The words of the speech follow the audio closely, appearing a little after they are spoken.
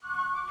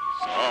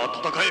さあ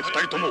戦え二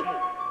人とも。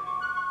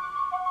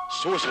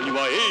勝者に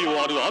は栄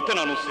誉あるアテ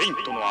ナのセイン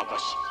トの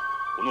証、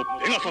この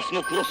ペガサス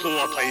のクロス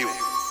を与えよう。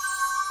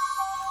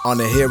On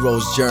a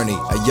hero's journey,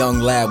 a young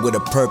lad with a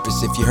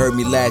purpose. If you heard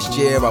me last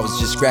year, I was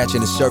just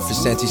scratching the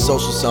surface.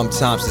 Antisocial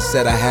sometimes, they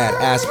said I had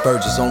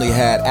Asperger's. Only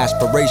had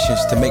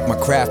aspirations to make my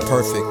craft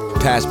perfect.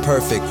 Past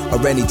perfect, or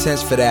any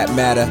tense for that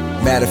matter.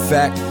 Matter of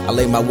fact, I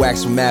lay my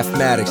wax with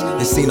mathematics.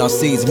 And seen our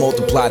seeds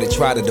multiply to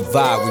try to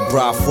divide. We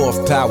brought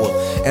forth power,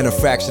 and a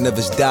fraction of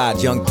us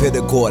died. Young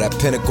Pitagore, that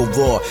pinnacle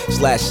raw,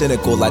 /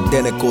 cynical,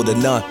 identical to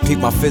none. Peep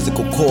my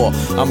physical core.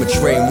 I'm a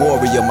trained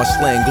warrior, my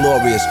slang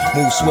glorious.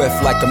 Move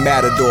swift like a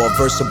matador,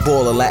 versatile,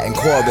 a Latin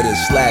corridor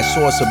 /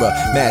 sorcerer.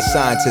 Mad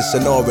scientist,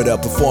 an orator,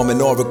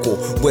 performing oracle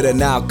with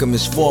an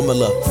alchemist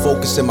formula.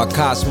 Focusing my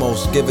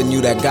cosmos, giving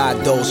you that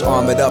God dose.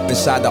 Armored up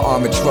inside the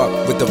armored truck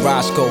with the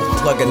Roscoe,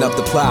 plugging up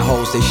the ply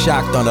holes. They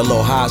shocked on the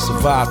low high,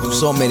 survived through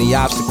so many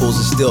obstacles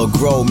and still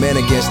grow. Man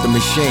against the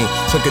machine,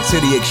 took it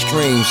to the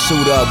extreme.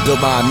 Suit up,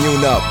 build my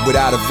immune up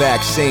without a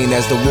vaccine.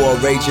 As the war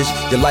rages,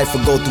 your life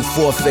will go through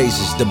 4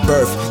 phases: the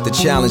birth, the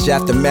challenge,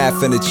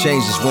 aftermath, and the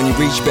changes. When you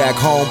reach back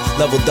home,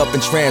 leveled up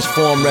and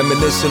transformed,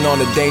 reminiscing on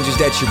the dangers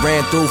that you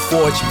ran through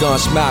for it. You're gonna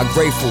smile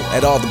grateful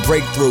at all the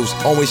breakthroughs.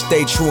 Always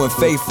stay true and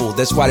faithful,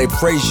 that's why they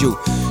praise you.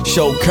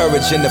 Show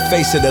courage in the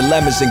face of the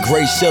lemons and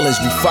gray ceilings.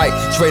 We fight,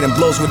 trading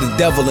blows with the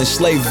devil and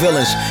slave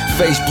villains.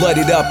 Face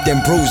bloodied up,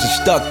 then bruised and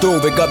stuck through.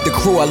 Big up the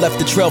crew, I left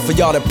the trail for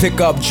y'all to pick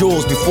up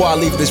jewels before I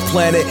leave this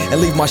planet and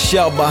leave my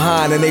shell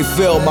behind. And they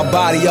fill my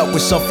body up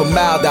with some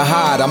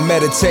formaldehyde. I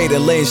meditate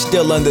and laying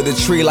still under the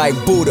tree like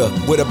Buddha,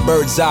 with a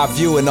bird's eye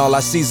view, and all I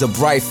see is a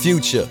bright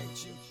future.